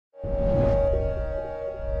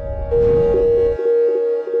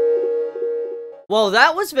Well,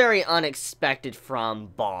 that was very unexpected from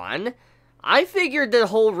Bon. I figured the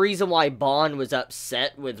whole reason why Bon was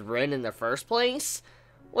upset with Rin in the first place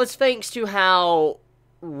was thanks to how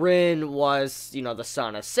Rin was, the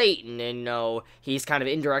son of Satan, and, he's kind of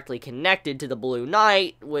indirectly connected to the Blue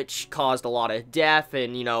Knight, which caused a lot of death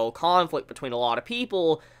and, conflict between a lot of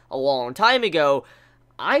people a long time ago.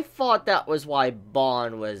 I thought that was why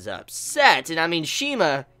Bon was upset, and I mean,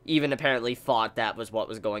 Shima even apparently thought that was what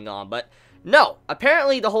was going on, but no,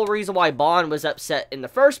 apparently the whole reason why Bon was upset in the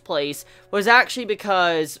first place was actually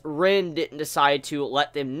because Rin didn't decide to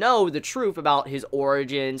let them know the truth about his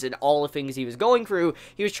origins and all the things he was going through.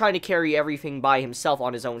 He was trying to carry everything by himself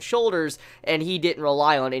on his own shoulders, and he didn't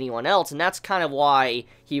rely on anyone else, and that's kind of why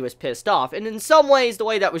he was pissed off. And in some ways, the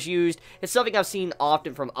way that was used is something I've seen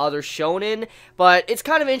often from other shonen, but it's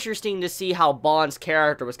kind of interesting to see how Bon's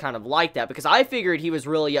character was kind of like that, because I figured he was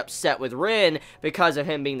really upset with Rin because of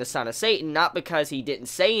him being the son of Satan, not because he didn't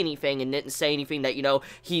say anything and didn't say anything that,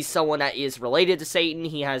 he's someone that is related to Satan,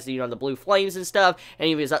 he has, the blue flames and stuff, and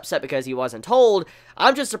he was upset because he wasn't told.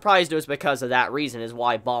 I'm just surprised it was because of that reason is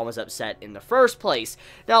why Bon was upset in the first place.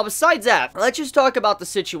 Now, besides that, let's just talk about the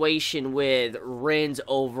situation with Rin's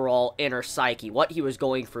overall inner psyche, what he was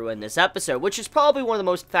going through in this episode, which is probably one of the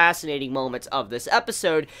most fascinating moments of this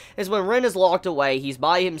episode, is when Rin is locked away, he's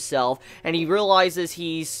by himself, and he realizes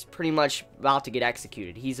he's pretty much about to get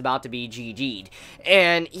executed. He's about to be GG'd.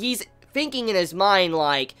 And he's thinking in his mind,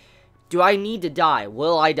 like, do I need to die?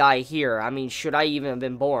 Will I die here? I mean, should I even have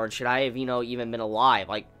been born? Should I have, even been alive?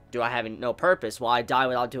 Like, do I have no purpose? Will I die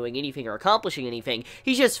without doing anything or accomplishing anything?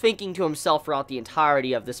 He's just thinking to himself throughout the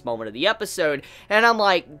entirety of this moment of the episode, and I'm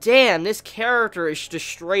like, damn, this character is just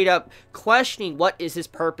straight up questioning what is his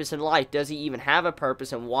purpose in life. Does he even have a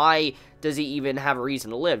purpose, and why does he even have a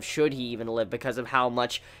reason to live? Should he even live because of how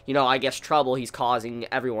much, I guess trouble he's causing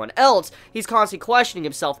everyone else? He's constantly questioning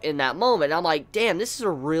himself in that moment. And I'm like, damn, this is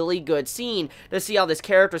a really good scene to see how this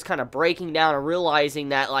character is kind of breaking down and realizing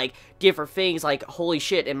that, like, different things, like, holy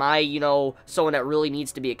shit, am I, someone that really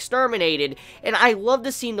needs to be exterminated? And I love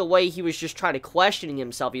the scene the way he was just trying to questioning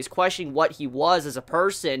himself. He's questioning what he was as a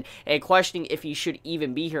person and questioning if he should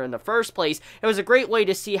even be here in the first place. It was a great way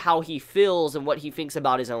to see how he feels and what he thinks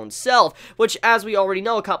about his own self, which, as we already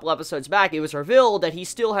know a couple episodes back, it was revealed that he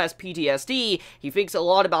still has PTSD. He thinks a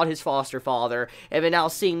lot about his foster father, and then now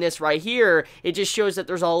seeing this right here, it just shows that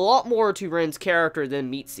there's a lot more to Rin's character than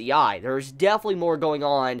meets the eye. There's definitely more going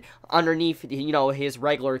on underneath, his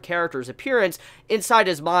regular character's appearance. Inside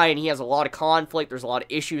his mind, he has a lot of conflict, there's a lot of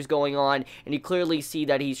issues going on, and you clearly see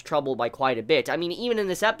that he's troubled by quite a bit. I mean, even in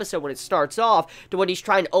this episode, when it starts off, to when he's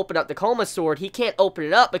trying to open up the Coma Sword, he can't open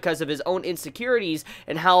it up because of his own insecurities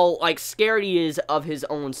and how, like, scared he is of his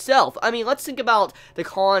own self. I mean, let's think about the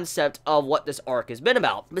concept of what this arc has been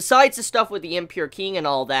about. Besides the stuff with the Impure King and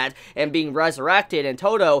all that, and being resurrected and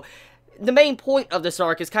Toto, the main point of this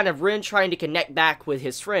arc is kind of Rin trying to connect back with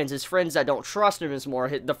his friends that don't trust him anymore,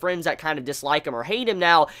 the friends that kind of dislike him or hate him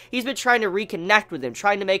now. He's been trying to reconnect with them,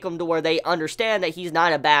 trying to make them to where they understand that he's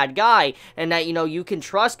not a bad guy, and that, you can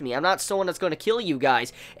trust me. I'm not someone that's going to kill you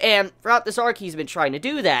guys. And throughout this arc, he's been trying to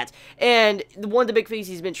do that. And one of the big things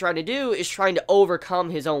he's been trying to do is trying to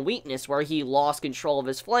overcome his own weakness, where he lost control of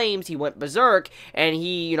his flames, he went berserk, and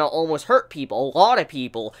he, almost hurt people, a lot of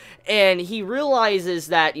people. And he realizes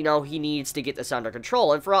that, he needs to get this under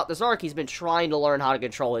control, and throughout this arc, he's been trying to learn how to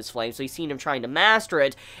control his flame, so he's seen him trying to master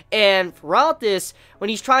it, and throughout this, when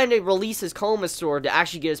he's trying to release his Coma Sword to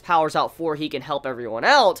actually get his powers out before he can help everyone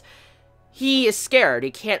out, he is scared.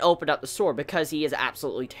 He can't open up the sword because he is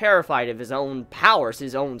absolutely terrified of his own powers,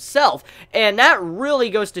 his own self. And that really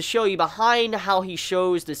goes to show you behind how he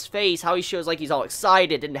shows this face, how he shows like he's all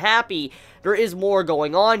excited and happy. There is more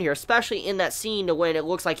going on here, especially in that scene when it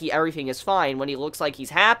looks like everything is fine. When he looks like he's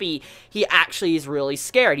happy, he actually is really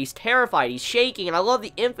scared. He's terrified. He's shaking. And I love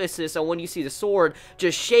the emphasis on when you see the sword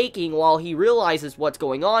just shaking while he realizes what's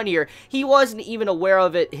going on here. He wasn't even aware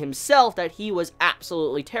of it himself, that he was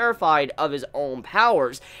absolutely terrified of his own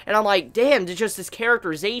powers. And I'm like, damn, just this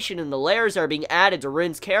characterization and the layers that are being added to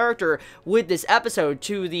Rin's character with this episode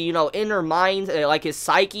to the, inner mind, like his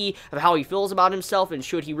psyche of how he feels about himself and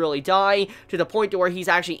should he really die, to the point to where he's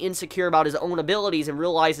actually insecure about his own abilities and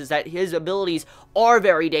realizes that his abilities are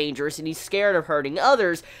very dangerous and he's scared of hurting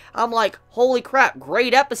others. I'm like, holy crap,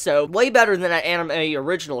 great episode. Way better than that anime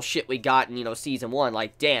original shit we got in, season 1.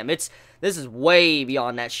 Like, damn, this is way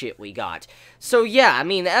beyond that shit we got. So yeah, I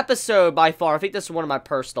mean, the episode by far, I think this is one of my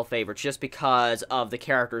personal favorites just because of the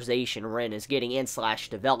characterization Rin is getting and /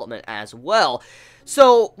 development as well.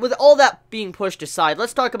 So, with all that being pushed aside,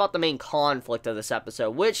 let's talk about the main conflict of this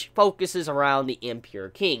episode, which focuses around the Impure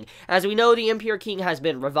King. As we know, the Impure King has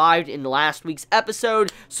been revived in last week's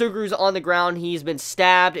episode. Sugru's on the ground, he's been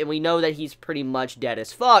stabbed, and we know that he's pretty much dead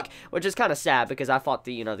as fuck, which is kind of sad, because I thought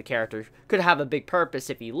the character could have a big purpose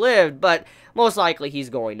if he lived, but most likely he's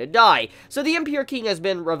going to die. So the Impure King has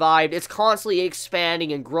been revived, it's constantly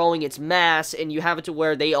expanding and growing its mass, and you have it to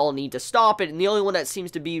where they all need to stop it, and the only one that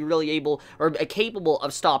seems to be really able, or capable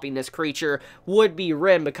of stopping this creature would be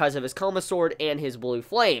Rin because of his Coma Sword and his blue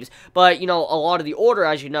flames. But, a lot of the Order,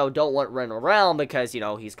 as you know, don't want Rin around because,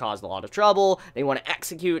 he's caused a lot of trouble, they want to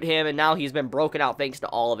execute him, and now he's been broken out thanks to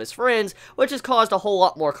all of his friends, which has caused a whole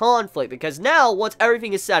lot more conflict, because now, once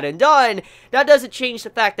everything is said and done, that doesn't change the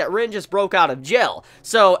fact that Rin just broke out of jail.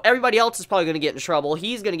 So, everybody else is probably going to get in trouble,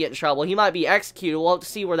 he's going to get in trouble, he might be executed, we'll have to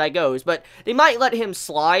see where that goes, but they might let him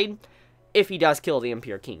slide if he does kill the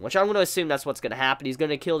Impure King, which I'm going to assume that's what's going to happen. He's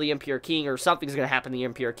going to kill the Impure King, or something's going to happen to the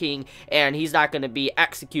Impure King, and he's not going to be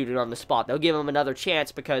executed on the spot. They'll give him another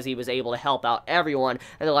chance because he was able to help out everyone,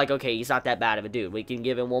 and they're like, okay, he's not that bad of a dude. We can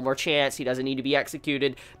give him one more chance. He doesn't need to be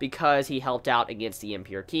executed because he helped out against the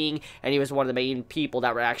Impure King, and he was one of the main people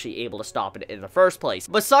that were actually able to stop it in the first place.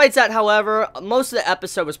 Besides that, however, most of the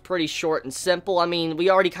episode was pretty short and simple. I mean, we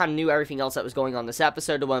already kind of knew everything else that was going on this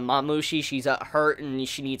episode. When Mamushi, she's hurt and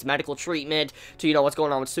she needs medical treatment, to, what's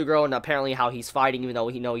going on with Suguro, and apparently how he's fighting even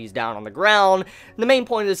though he's down on the ground. And the main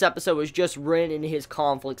point of this episode was just Rin and his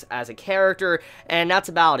conflicts as a character, and that's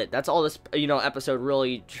about it. That's all this, episode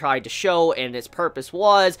really tried to show, and its purpose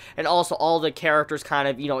was, and also all the characters kind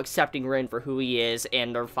of, accepting Rin for who he is,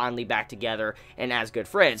 and they're finally back together and as good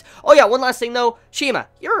friends. Oh yeah, one last thing though, Shima,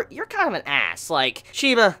 you're kind of an ass. Like,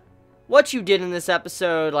 Shima, what you did in this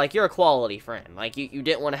episode, like, you're a quality friend. Like, you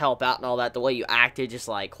didn't want to help out and all that. The way you acted, just,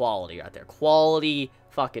 like, quality right there. Quality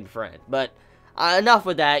fucking friend. But, enough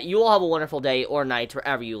with that. You all have a wonderful day or night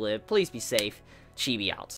wherever you live. Please be safe. Chibi out.